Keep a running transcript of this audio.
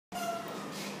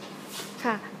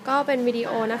ค่ะก็เป็นวิดีโ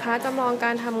อนะคะจำลองก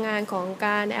ารทำงานของก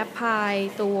ารแอพพลาย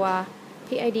ตัว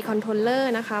PID controller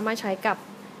นะคะมาใช้กับ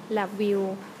Labview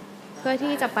เพื่อ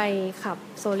ที่จะไปขับ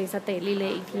Solid State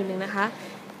Relay อีกทีหนึ่งนะคะ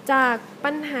จาก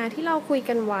ปัญหาที่เราคุย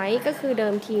กันไว้ก็คือเดิ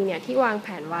มทีเนี่ยที่วางแผ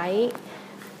นไว้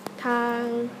ทาง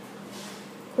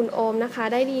คุณโอมนะคะ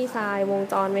ได้ดีไซน์วง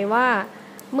จรไว้ว่า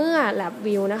เมื่อ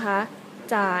Labview นะคะ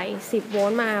จ่าย10 โว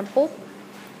ลต์มาปุ๊บ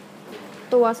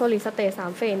ตัว Solid State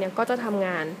 3 เฟสเนี่ยก็จะทำง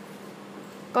าน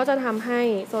ก็จะทำให้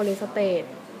Solid State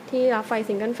ที่รับไฟ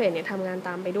Single Phase เนี่ยทำงานต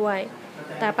ามไปด้วย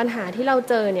แต่ปัญหาที่เรา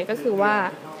เจอเนี่ยก็คือว่า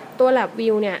ตัว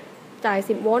Labview เนี่ยจ่าย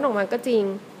10 โวลต์ออกมาก็จริง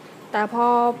แต่พอ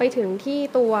ไปถึงที่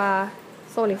ตัว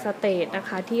Solid State นะค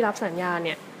ะที่รับสัญญาณเ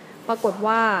นี่ยปรากฏ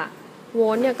ว่าโว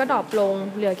ลต์เนี่ยก็ดรอปลง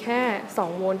เหลือแค่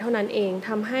2 โวลต์เท่านั้นเองท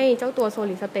ำให้เจ้าตัว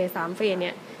Solid State 3 เฟสเ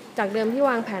นี่ยจากเดิมที่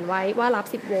วางแผนไว้ว่ารับ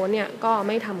10 โวลต์เนี่ยก็ไ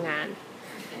ม่ทำงาน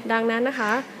ดังนั้นนะค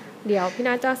ะเดี๋ยวพี่น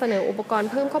าจะเสนออุปกรณ์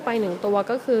เพิ่มเข้าไป1ตัว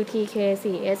ก็คือ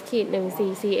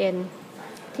TK4S-14CN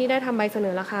ที่ได้ทำใบเสน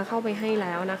อราคาเข้าไปให้แ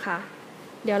ล้วนะคะ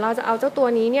เดี๋ยวเราจะเอาเจ้าตัว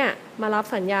นี้เนี่ยมารับ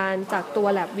สัญญาณจากตัว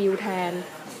Labview แทน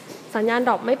สัญญาณด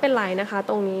รอปไม่เป็นไรนะคะ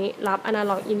ตรงนี้รับ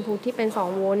Analog Input ที่เป็น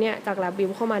2 โวลต์เนี่ยจาก Labview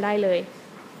เข้ามาได้เลย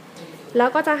แล้ว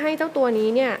ก็จะให้เจ้าตัวนี้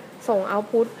เนี่ยส่ง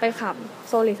Output ไปขับ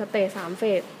Solid State 3 เฟ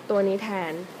สตัวนี้แท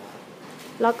น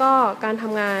แล้วก็การท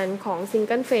ำงานของ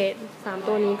Single Phase 3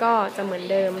 ตัวนี้ก็จะเหมือน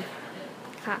เดิม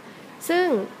ค่ะซึ่ง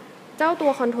เจ้าตั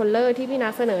วคอนโทรลเลอร์ที่พี่นั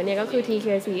ทเสนอเนี่ยก็คือ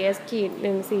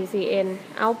TK4S-14CN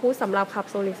Output สำหรับขับ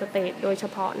Solid State โดยเฉ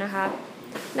พาะนะคะ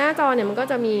หน้าจอเนี่ยมันก็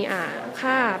จะมี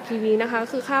ค่า PV นะคะ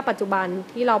คือค่าปัจจุบัน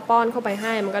ที่เราป้อนเข้าไปใ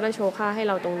ห้มันก็จะโชว์ค่าให้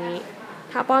เราตรงนี้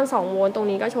ถ้าป้อน2 โวลต์ตรง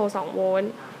นี้ก็โชว์2 โวลต์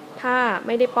ถ้าไ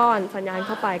ม่ได้ป้อนสัญญาณเ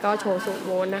ข้าไปก็โชว์0 โ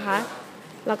วลต์นะคะ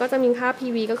แล้วก็จะมีค่า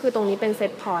PV ก็คือตรงนี้เป็น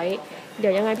Set Point เดี๋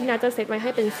ยวยังไงพี่นัทจะเซตไว้ใ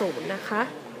ห้เป็น0นะคะ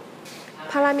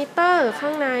พารามิเตอร์ข้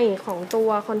างในของตัว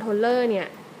คอนโทรลเลอร์เนี่ย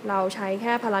เราใช้แ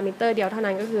ค่พารามิเตอร์เดียวเท่า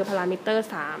นั้นก็คือพารามิเตอร์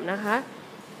3นะคะ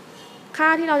ค่า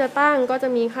ที่เราจะตั้งก็จะ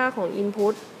มีค่าของ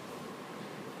Input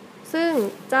ซึ่ง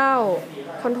เจ้า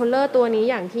คอนโทรลเลอร์ตัวนี้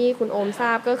อย่างที่คุณโอมทร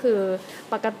าบก็คือ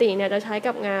ปกติเนี่ยจะใช้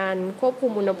กับงานควบคุ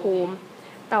มอุณหภูมิ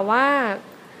แต่ว่า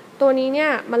ตัวนี้เนี่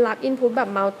ยมันรับ Input แบบ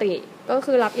มัลติก็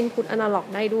คือรับ Input Analog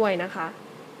ได้ด้วยนะคะ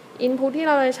Input ที่เ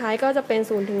ราจะใช้ก็จะเป็น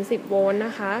0 ถึง 10 โวลต์น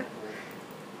ะคะ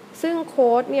ซึ่งโค้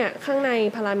ดเนี่ยข้างใน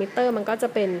พารามิเตอร์มันก็จะ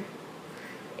เป็น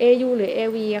AU หรือ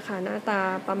AV อะค่ะหน้าตา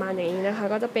ประมาณอย่างนี้นะคะ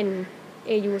ก็จะเป็น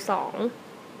AU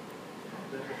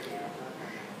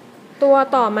 2ตัว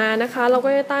ต่อมานะคะเราก็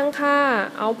จะตั้งค่า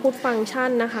Output Function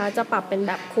นะคะจะปรับเป็นแ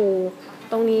บบคูล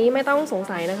ตรงนี้ไม่ต้องสง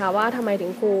สัยนะคะว่าทำไมถึ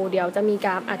งคูลเดี๋ยวจะมีก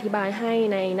ราฟอธิบายให้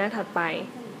ในหน้าถัดไป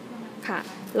ค่ะ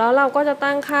แล้วเราก็จะ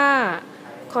ตั้งค่า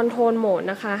Control Mode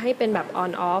นะคะให้เป็นแบบ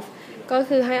On Off ก็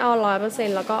คือให้ On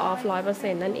 100% แล้วก็ Off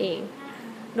 100% นั่นเอง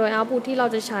โดย Output ที่เรา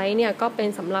จะใช้เนี่ยก็เป็น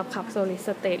สำหรับขับ Solid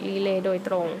State Relay โดยต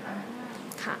รง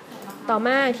ค่ะต่อม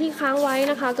าที่ค้างไว้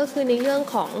นะคะก็คือในเรื่อง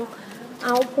ของ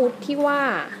Output ที่ว่า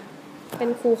เป็น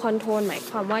Full Control หมาย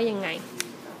ความว่ายังไง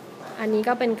อันนี้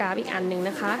ก็เป็นกราฟอีกอันหนึ่ง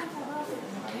นะคะ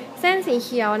เส้นสีเ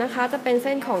ขียวนะคะจะเป็นเ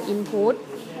ส้นของ Input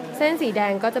เส้นสีแด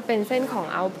งก็จะเป็นเส้นของ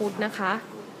Output นะคะ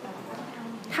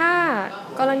ถ้า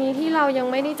กรณีที่เรายัง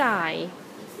ไม่ได้จ่าย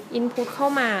Input เข้า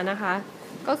มานะคะ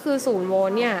ก็คือ0 โวล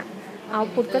ต์เนี่ย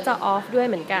Output ก็จะ Off ด้วย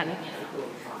เหมือนกัน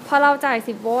พอเราจ่าย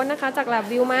10 โวลต์นะคะจาก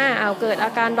Labview มาเกิดอ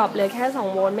าการดรอปเหลือแค่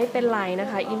2 โวลต์ไม่เป็นไรนะ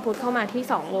คะ Input เข้ามาที่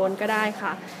2 โวลต์ก็ได้ค่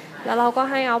ะแล้วเราก็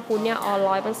ให้ Output เนี่ย On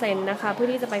 100% นะคะเพื่อ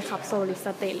ที่จะไปขับ Solid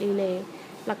State Relay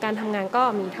หลักการทำงานก็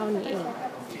มีเท่านี้เอง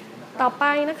ต่อไป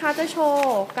นะคะจะโช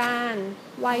ว์การ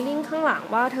ไวริ่งข้างหลัง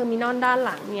ว่าเทอร์มินอลด้านห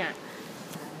ลังเนี่ย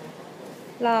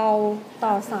เรา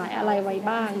ต่อสายอะไรไว้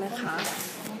บ้างนะคะ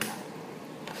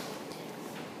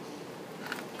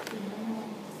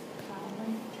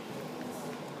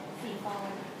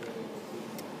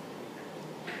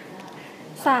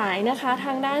สายนะคะท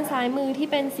างด้านซ้ายมือที่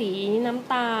เป็นสีน้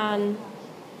ำตาล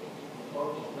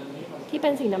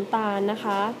นะค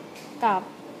ะกับ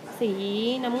สี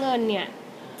น้ำเงินเนี่ย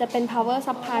จะเป็น power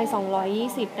supply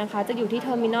 220นะคะจะอยู่ที่เท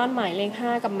อร์มินอลหมายเลข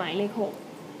5กับหมายเลข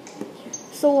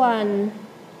6ส่วน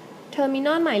เทอร์มิน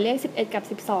อลหมายเลข11กับ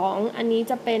12อันนี้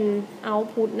จะเป็น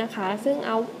output นะคะซึ่ง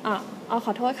ข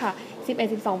อโทษค่ะ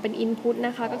11 12เป็น input น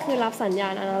ะคะก็คือรับสัญญา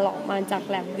ณ analog มาจาก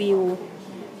Labview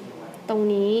ตรง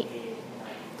นี้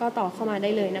ก็ต่อเข้ามาได้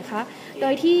เลยนะคะโด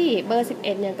ยที่เบอร์11เ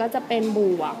นี่ยก็จะเป็นบ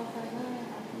วก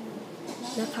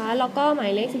นะคะแล้วก็หมา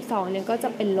ยเลข12เนี่ยก็จะ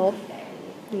เป็นลบ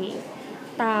นี่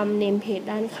ตามเนมเพจ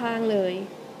ด้านข้างเลย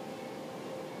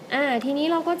ทีนี้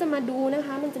เราก็จะมาดูนะค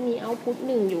ะมันจะมี output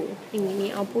 1อยู่อย่างนี้มี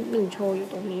output 1โชว์อยู่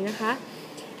ตรงนี้นะคะ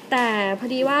แต่พอ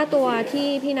ดีว่าตัวที่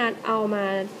พี่นัทเอามา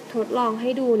ทดลองให้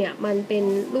ดูเนี่ยมันเป็น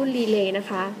รุ่นรีเลย์นะ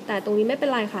คะแต่ตรงนี้ไม่เป็น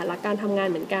ไรค่ะหลักการทำงาน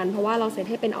เหมือนกันเพราะว่าเราเซต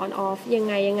ให้เป็น on off ยัง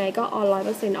ไงก็ on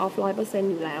 100% off 100%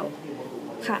 อยู่แล้ว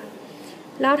ค่ะ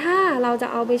แล้วถ้าเราจะ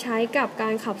เอาไปใช้กับกา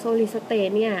รขับ solid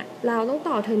state เนี่ยเราต้อง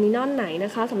ต่อเทอร์มินอลไหนน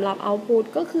ะคะสำหรับ output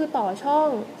ก็คือต่อช่อง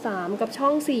3กับช่อ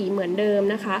ง4เหมือนเดิม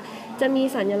นะคะจะมี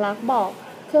สัญลักษณ์บอก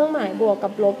เครื่องหมายบวกกั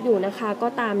บลบอยู่นะคะก็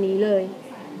ตามนี้เลย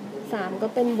3ก็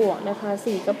เป็นบวกนะคะ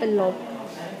4ก็เป็นลบ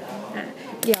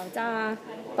เดี๋ยวจะ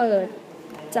เปิด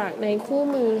จากในคู่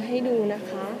มือให้ดูนะ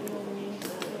คะ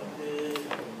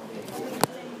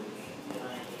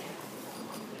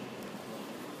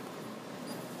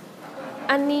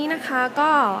อันนี้นะคะ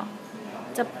ก็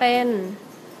จะเป็น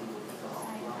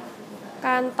ก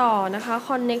ารต่อนะคะ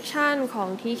connection ของ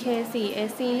TK4S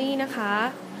series นะคะ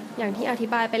อย่างที่อธิ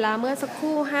บายไปแล้วเมื่อสักค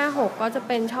รู่56ก็จะเ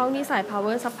ป็นช่องที่ใส่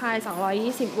power supply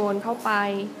 220 โวลต์เข้าไป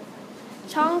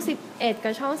ช่อง11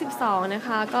กับช่อง12นะค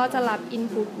ะก็จะรับ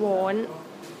input โวลต์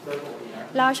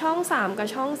แล้วช่อง3กับ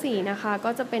ช่อง4นะคะก็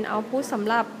จะเป็น output สำ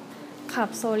หรับขับ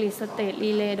solid state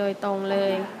relay โดยตรงเล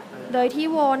ยโดยที่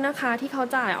โวลต์นะคะที่เขา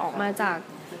จ่ายออกมาจาก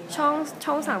ช่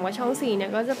อง3กับช่อง4เนี่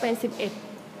ยก็จะเป็น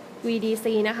11 VDC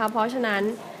นะคะเพราะฉะนั้น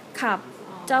ขับ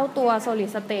เจ้าตัว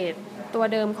solid state ตัว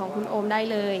เดิมของคุณโอมได้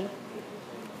เลย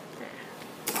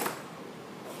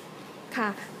ค่ะ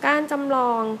การจำล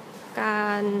องกา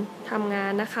รทำงา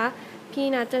นนะคะพี่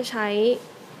นัทจะใช้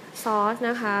ซอส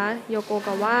นะคะโยโกก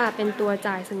าวะเป็นตัว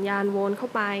จ่ายสัญญาณโวลต์เข้า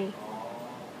ไป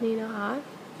นี่นะคะ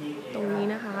ตรงนี้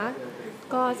นะคะ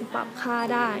ก็จะปรับค่า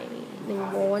ได้1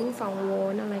โวลต์2โว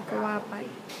ลต์อะไรก็ว่าไป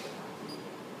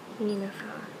นี่นะค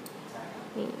ะ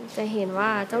นี่จะเห็นว่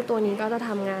าเจ้าตัวนี้ก็จะท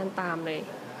ำงานตามเลย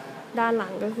ด้านหลั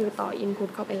งก็คือต่อ input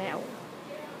เข้าไปแล้ว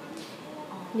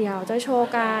เดี๋ยวจะโชว์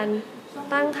การ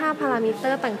ตั้งค่าพารามิเต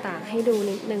อร์ต่างๆให้ดู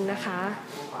นิดนึงนะคะ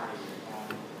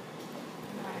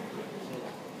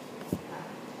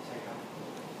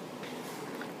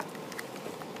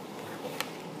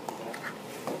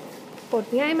กด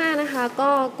ง่ายมากนะคะ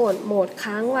ก็กดโหมด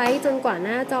ค้างไว้จนกว่าห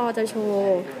น้าจอจะโช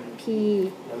ว์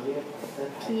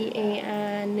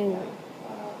PAR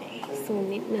 1 ซูม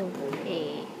นิดหนึ่ง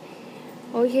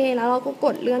โอเคแล้วเราก็ก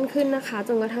ดเลื่อนขึ้นนะคะจ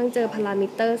นกระทั่งเจอพารามิ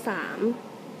เตอร์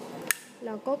3แ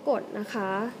ล้วก็กดนะค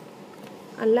ะ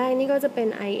อันแรกนี่ก็จะเป็น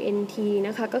INT น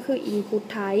ะคะก็คือ Input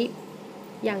Type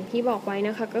อย่างที่บอกไว้น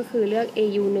ะคะก็คือเลือก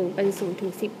AU1 เป็น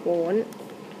 0-10 โวลต์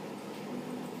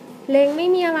เล็งไม่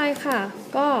มีอะไรค่ะ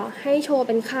ก็ให้โชว์เ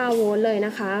ป็นค่าโวลต์เลยน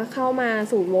ะคะเข้ามา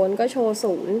0โวลต์ก็โชว์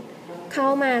0เข้า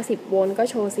มา10โวลต์ก็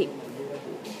โชว์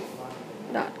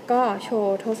10ดอทก็โช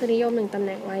ว์ทศนิยม1ตำแห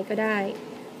น่งไว้ก็ได้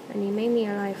อันนี้ไม่มี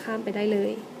อะไรข้ามไปได้เล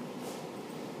ย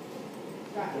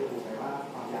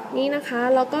นี่นะคะ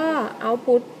แล้วก็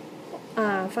output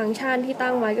ฟังก์ชันที่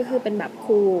ตั้งไว้ก็คือเป็นแบบ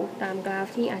คูลตามกราฟ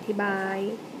ที่อธิบาย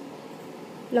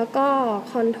แล้วก็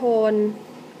คอนโทร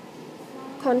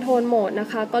ลโหมดนะ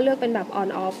คะก็เลือกเป็นแบบ on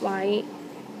off ไว้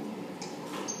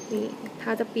นี่ถ้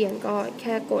าจะเปลี่ยนก็แ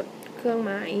ค่กดเครื่องห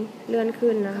มายเลื่อน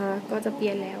ขึ้นนะคะก็จะเป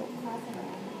ลี่ยนแล้ว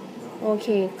โอเค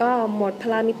ก็หมดพา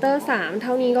รามิเตอร์3เ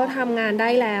ท่านี้ก็ทำงานได้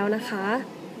แล้วนะคะ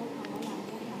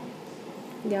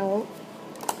เดี๋ยว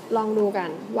ลองดูกัน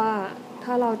ว่าถ้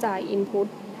าเราจ่าย input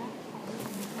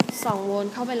 2 โวล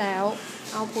ต์เข้าไปแล้ว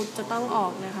output จะต้องออ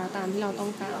กนะคะตามที่เราต้อ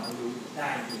งการ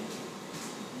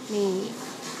นี่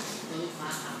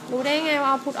รู้ได้ไงว่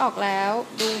า output ออกแล้ว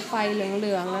ดูไฟเห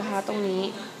ลืองๆนะคะตรงนี้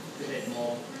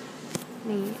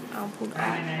นี่ output อ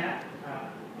อก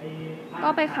ก็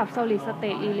ไปขับ solid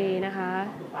state relay นะคะ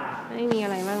ไม่มีอะ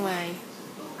ไรมากมาย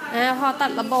พอตั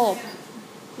ดระบบ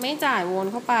ไม่จ่ายโวล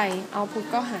ต์เข้าไป output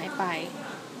ก็หายไป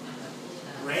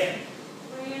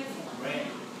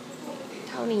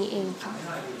เท่านี้เองค่ะ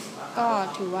ก็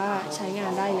ถือว่าใช้งา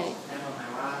นได้เลย